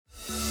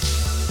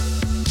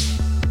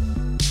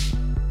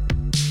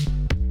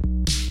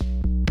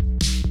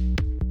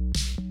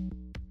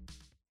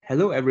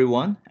Hello,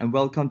 everyone, and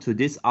welcome to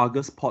this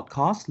August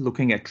podcast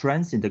looking at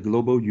trends in the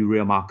global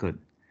urea market.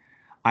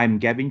 I'm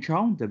Gavin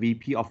Chong, the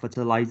VP of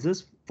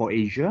Fertilizers for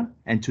Asia,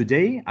 and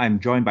today I'm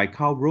joined by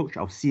Carl Roache,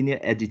 our Senior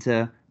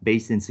Editor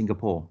based in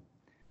Singapore.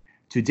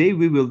 Today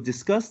we will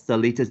discuss the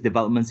latest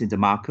developments in the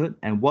market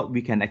and what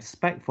we can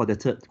expect for the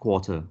third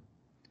quarter.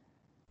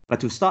 But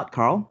to start,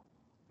 Carl,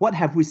 what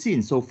have we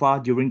seen so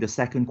far during the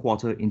second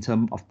quarter in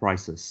terms of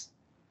prices?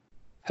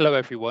 Hello,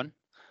 everyone.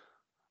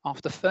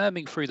 After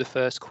firming through the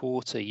first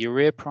quarter,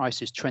 urea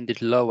prices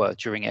trended lower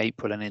during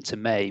April and into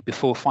May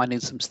before finding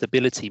some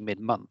stability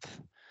mid-month.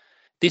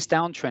 This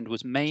downtrend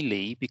was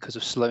mainly because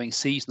of slowing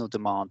seasonal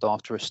demand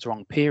after a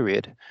strong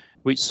period,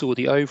 which saw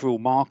the overall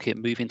market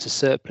move into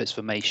surplus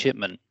for May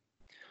shipment.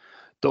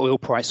 The oil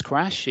price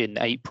crash in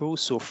April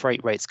saw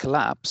freight rates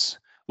collapse,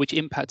 which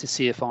impacted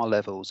CFR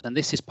levels, and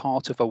this is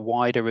part of a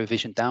wider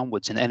revision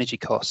downwards in energy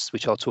costs,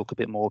 which I'll talk a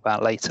bit more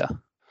about later.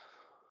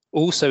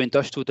 Also,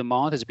 industrial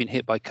demand has been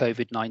hit by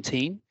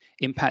COVID-19,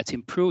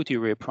 impacting pooled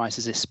urea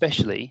prices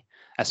especially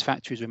as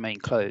factories remain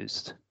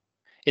closed.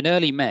 In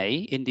early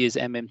May, India's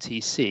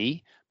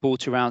MMTC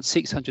bought around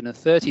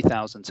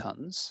 630,000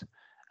 tonnes,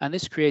 and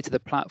this created a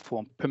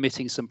platform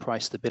permitting some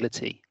price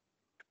stability.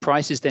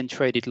 Prices then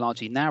traded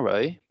largely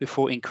narrow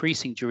before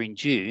increasing during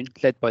June,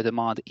 led by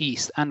demand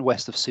east and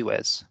west of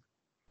Suez.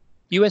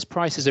 US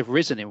prices have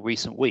risen in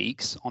recent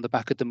weeks on the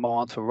back of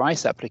demand for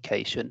rice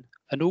application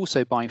and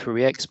also buying for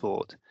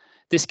re-export.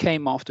 This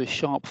came after a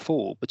sharp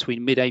fall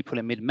between mid-April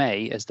and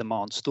mid-May as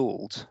demand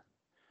stalled.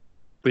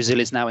 Brazil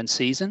is now in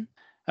season,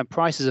 and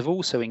prices have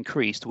also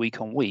increased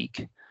week on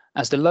week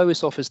as the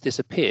lowest offers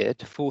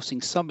disappeared, forcing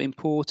some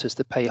importers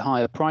to pay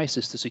higher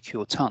prices to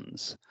secure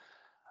tonnes.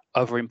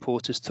 Other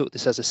importers took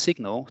this as a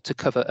signal to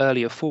cover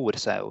earlier forward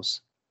sales.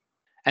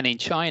 And in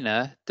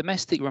China,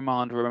 domestic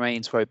demand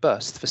remains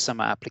robust for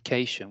summer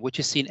application, which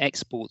has seen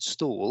exports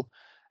stall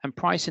and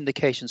price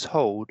indications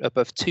hold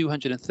above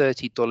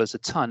 $230 a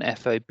tonne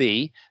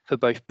FOB for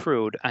both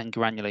pooled and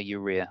granular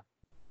urea.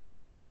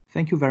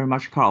 Thank you very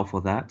much, Carl,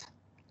 for that.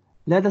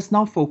 Let us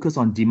now focus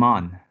on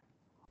demand.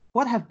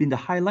 What have been the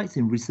highlights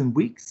in recent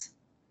weeks,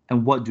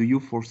 and what do you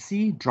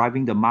foresee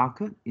driving the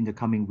market in the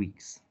coming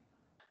weeks?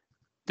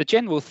 The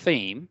general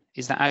theme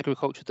is that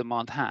agricultural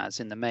demand has,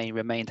 in the main,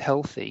 remained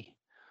healthy.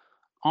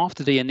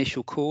 After the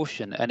initial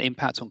caution and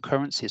impact on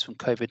currencies from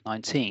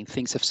COVID-19,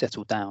 things have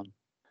settled down.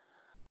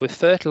 With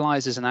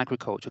fertilizers and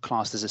agriculture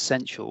classed as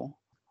essential,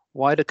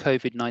 wider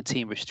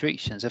COVID-19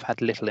 restrictions have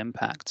had little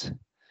impact.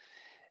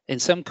 In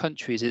some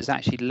countries, it's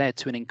actually led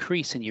to an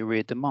increase in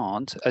urea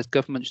demand as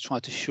governments try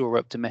to shore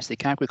up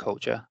domestic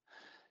agriculture,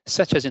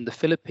 such as in the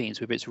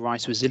Philippines with its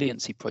rice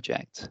resiliency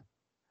project.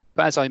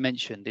 But as I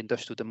mentioned,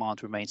 industrial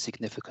demand remains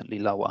significantly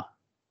lower.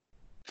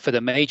 For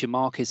the major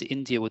markets,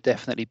 India will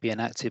definitely be an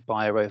active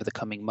buyer over the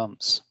coming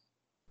months.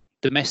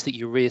 Domestic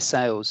urea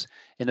sales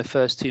in the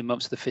first 2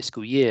 months of the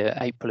fiscal year,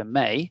 April and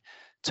May,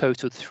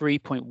 totaled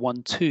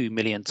 3.12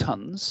 million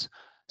tonnes,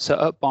 so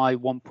up by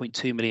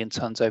 1.2 million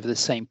tonnes over the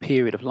same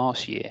period of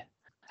last year.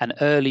 And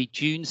early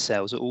June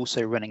sales are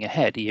also running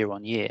ahead year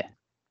on year.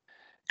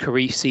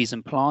 Kharif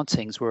season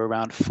plantings were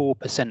around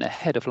 4%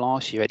 ahead of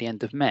last year at the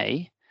end of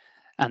May,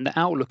 and the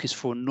outlook is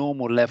for a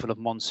normal level of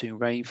monsoon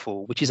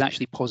rainfall, which is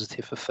actually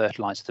positive for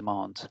fertilizer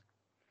demand.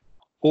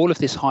 All of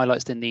this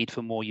highlights the need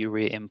for more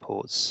urea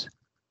imports.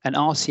 And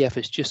RCF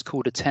has just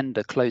called a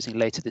tender closing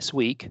later this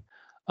week,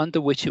 under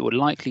which it would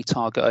likely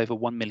target over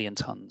 1 million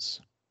tonnes.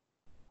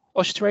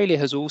 Australia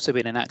has also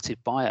been an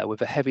active buyer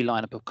with a heavy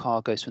lineup of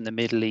cargoes from the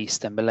Middle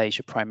East and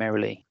Malaysia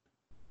primarily.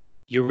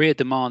 Urea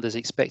demand is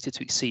expected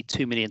to exceed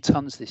 2 million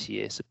tonnes this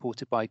year,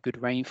 supported by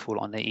good rainfall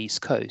on the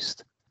east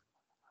coast.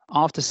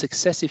 After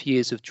successive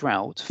years of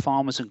drought,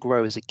 farmers and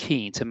growers are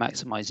keen to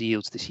maximise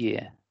yields this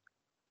year.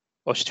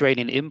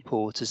 Australian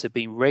importers have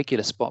been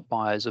regular spot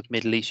buyers of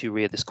Middle East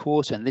urea this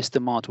quarter, and this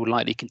demand will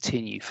likely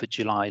continue for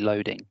July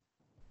loading.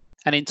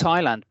 And in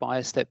Thailand,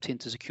 buyers stepped in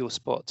to secure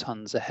spot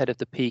tonnes ahead of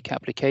the peak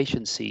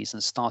application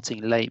season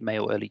starting late May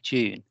or early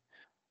June.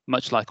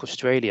 Much like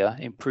Australia,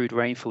 improved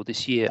rainfall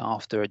this year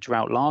after a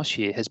drought last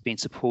year has been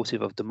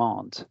supportive of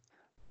demand.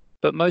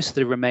 But most of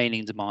the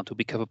remaining demand will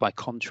be covered by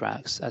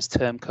contracts as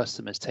term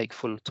customers take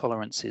full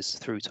tolerances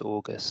through to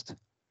August.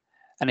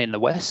 And in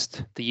the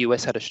West, the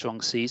US had a strong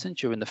season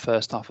during the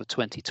first half of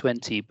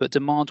 2020, but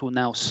demand will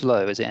now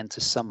slow as it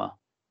enters summer.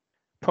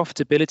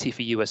 Profitability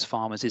for US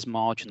farmers is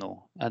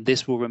marginal, and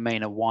this will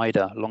remain a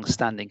wider,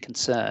 long-standing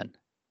concern.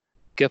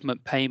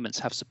 Government payments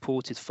have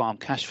supported farm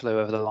cash flow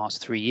over the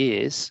last 3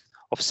 years,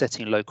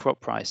 offsetting low crop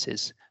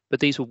prices, but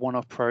these were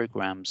one-off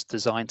programs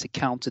designed to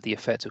counter the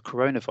effect of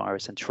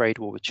coronavirus and trade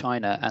war with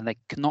China, and they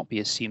cannot be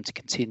assumed to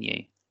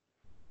continue.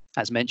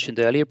 As mentioned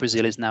earlier,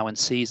 Brazil is now in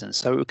season,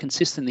 so it will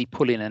consistently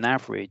pull in an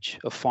average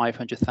of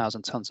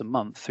 500,000 tonnes a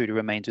month through the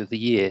remainder of the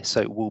year,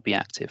 so it will be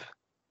active.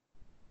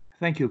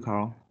 Thank you,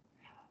 Carl.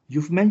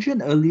 You've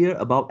mentioned earlier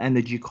about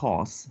energy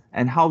costs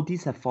and how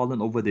these have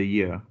fallen over the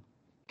year.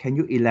 Can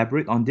you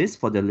elaborate on this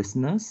for the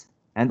listeners?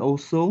 And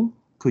also,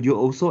 could you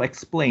also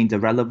explain the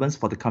relevance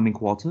for the coming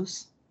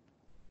quarters?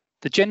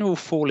 The general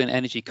fall in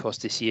energy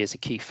costs this year is a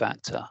key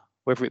factor,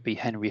 whether it be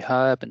Henry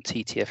Hub and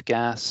TTF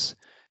gas,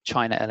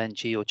 China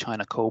LNG or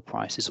China coal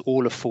prices,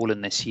 all have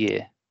fallen this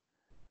year.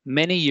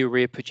 Many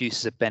urea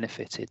producers have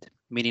benefited,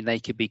 meaning they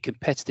could be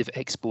competitive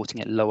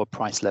exporting at lower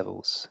price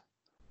levels.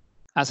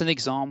 As an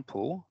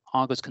example,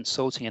 Argos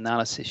consulting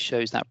analysis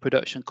shows that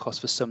production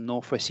costs for some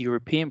Northwest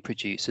European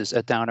producers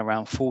are down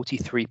around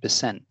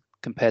 43%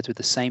 compared with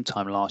the same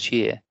time last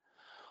year,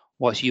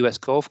 whilst US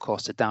Gulf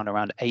costs are down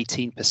around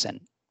 18%.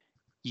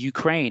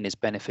 Ukraine is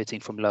benefiting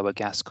from lower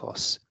gas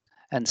costs,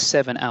 and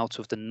 7 out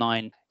of the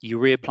 9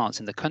 urea plants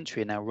in the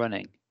country are now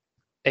running.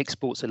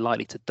 Exports are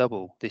likely to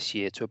double this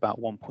year to about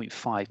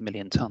 1.5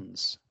 million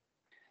tonnes.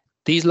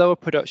 These lower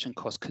production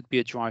costs could be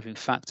a driving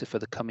factor for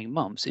the coming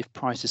months if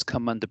prices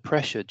come under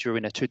pressure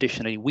during a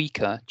traditionally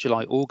weaker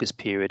July-August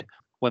period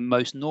when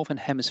most Northern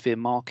Hemisphere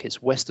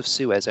markets west of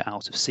Suez are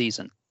out of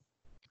season.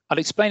 I'll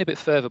explain a bit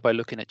further by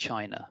looking at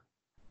China.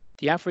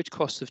 The average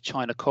cost of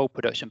China coal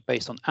production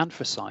based on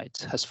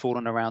anthracite has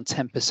fallen around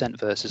 10%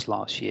 versus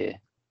last year.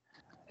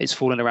 It's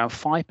fallen around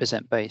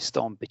 5% based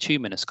on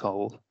bituminous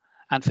coal,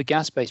 and for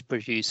gas-based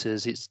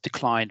producers, it's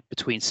declined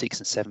between 6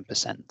 and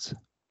 7%.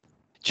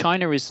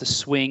 China is the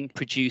swing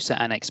producer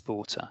and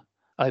exporter.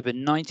 Over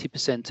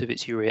 90% of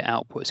its urea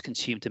output is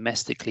consumed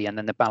domestically and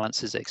then the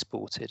balance is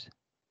exported.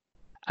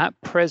 At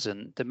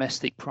present,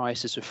 domestic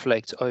prices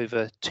reflect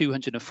over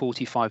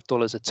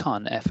 $245 a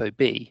tonne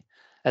FOB,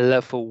 a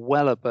level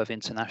well above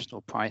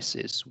international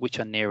prices, which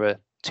are nearer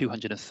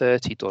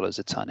 $230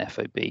 a tonne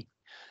FOB.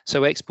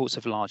 So exports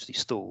have largely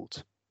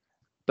stalled.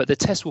 But the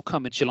test will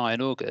come in July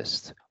and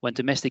August when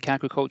domestic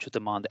agricultural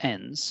demand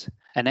ends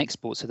and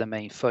exports are the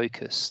main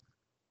focus.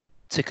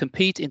 To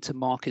compete into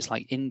markets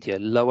like India,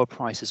 lower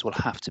prices will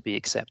have to be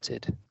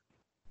accepted.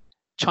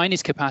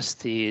 Chinese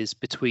capacity is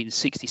between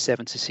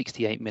 67 to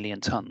 68 million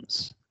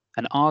tonnes,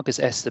 and Argus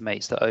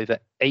estimates that over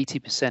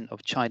 80%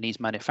 of Chinese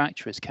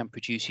manufacturers can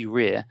produce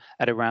urea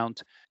at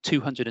around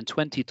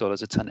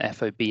 $220 a tonne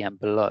FOB and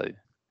below.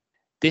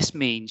 This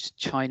means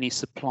Chinese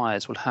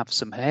suppliers will have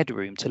some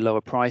headroom to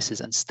lower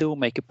prices and still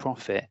make a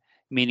profit,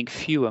 meaning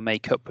fewer may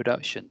cut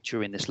production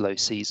during this low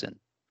season.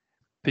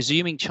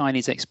 Presuming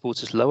Chinese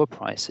exporters lower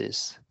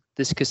prices,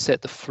 this could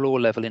set the floor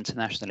level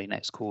internationally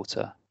next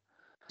quarter.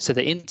 So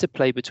the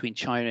interplay between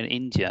China and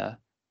India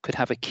could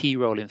have a key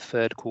role in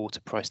third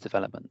quarter price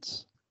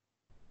developments.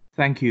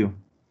 Thank you.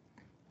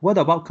 What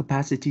about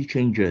capacity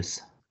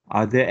changes?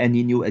 Are there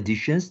any new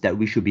additions that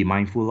we should be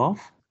mindful of?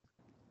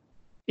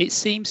 It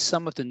seems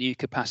some of the new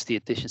capacity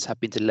additions have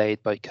been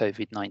delayed by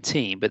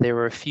COVID-19, but there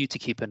are a few to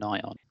keep an eye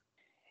on.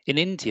 In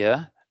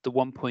India, the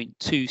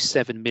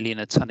 1.27 million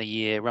a tonne a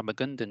year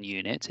Ramagundan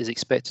unit is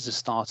expected to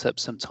start up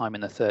sometime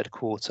in the third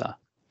quarter.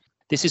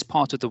 This is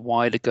part of the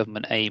wider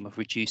government aim of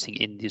reducing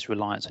India's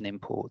reliance on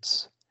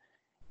imports.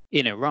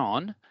 In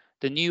Iran,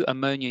 the new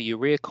ammonia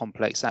urea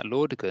complex at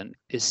Lordagun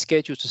is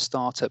scheduled to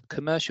start up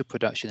commercial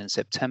production in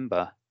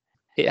September.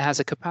 It has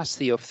a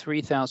capacity of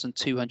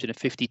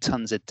 3,250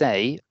 tonnes a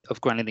day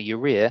of granular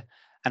urea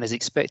and is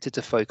expected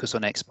to focus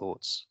on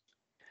exports.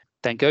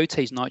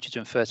 Dangote's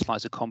nitrogen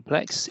fertilizer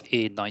complex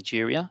in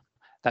Nigeria,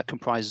 that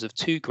comprises of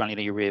 2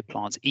 granular urea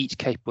plants, each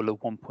capable of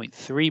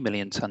 1.3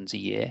 million tonnes a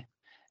year,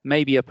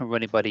 may be up and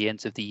running by the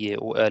end of the year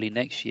or early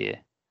next year,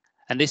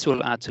 and this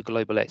will add to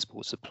global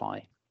export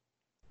supply.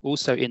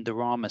 Also,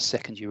 Indorama's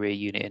second urea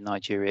unit in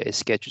Nigeria is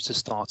scheduled to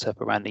start up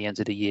around the end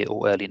of the year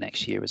or early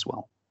next year as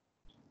well.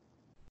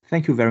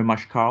 Thank you very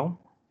much, Carl,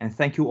 and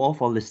thank you all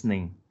for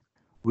listening.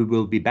 We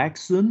will be back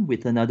soon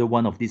with another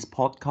one of these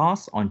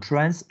podcasts on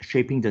trends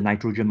shaping the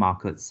nitrogen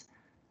markets.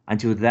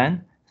 Until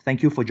then,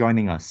 thank you for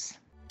joining us.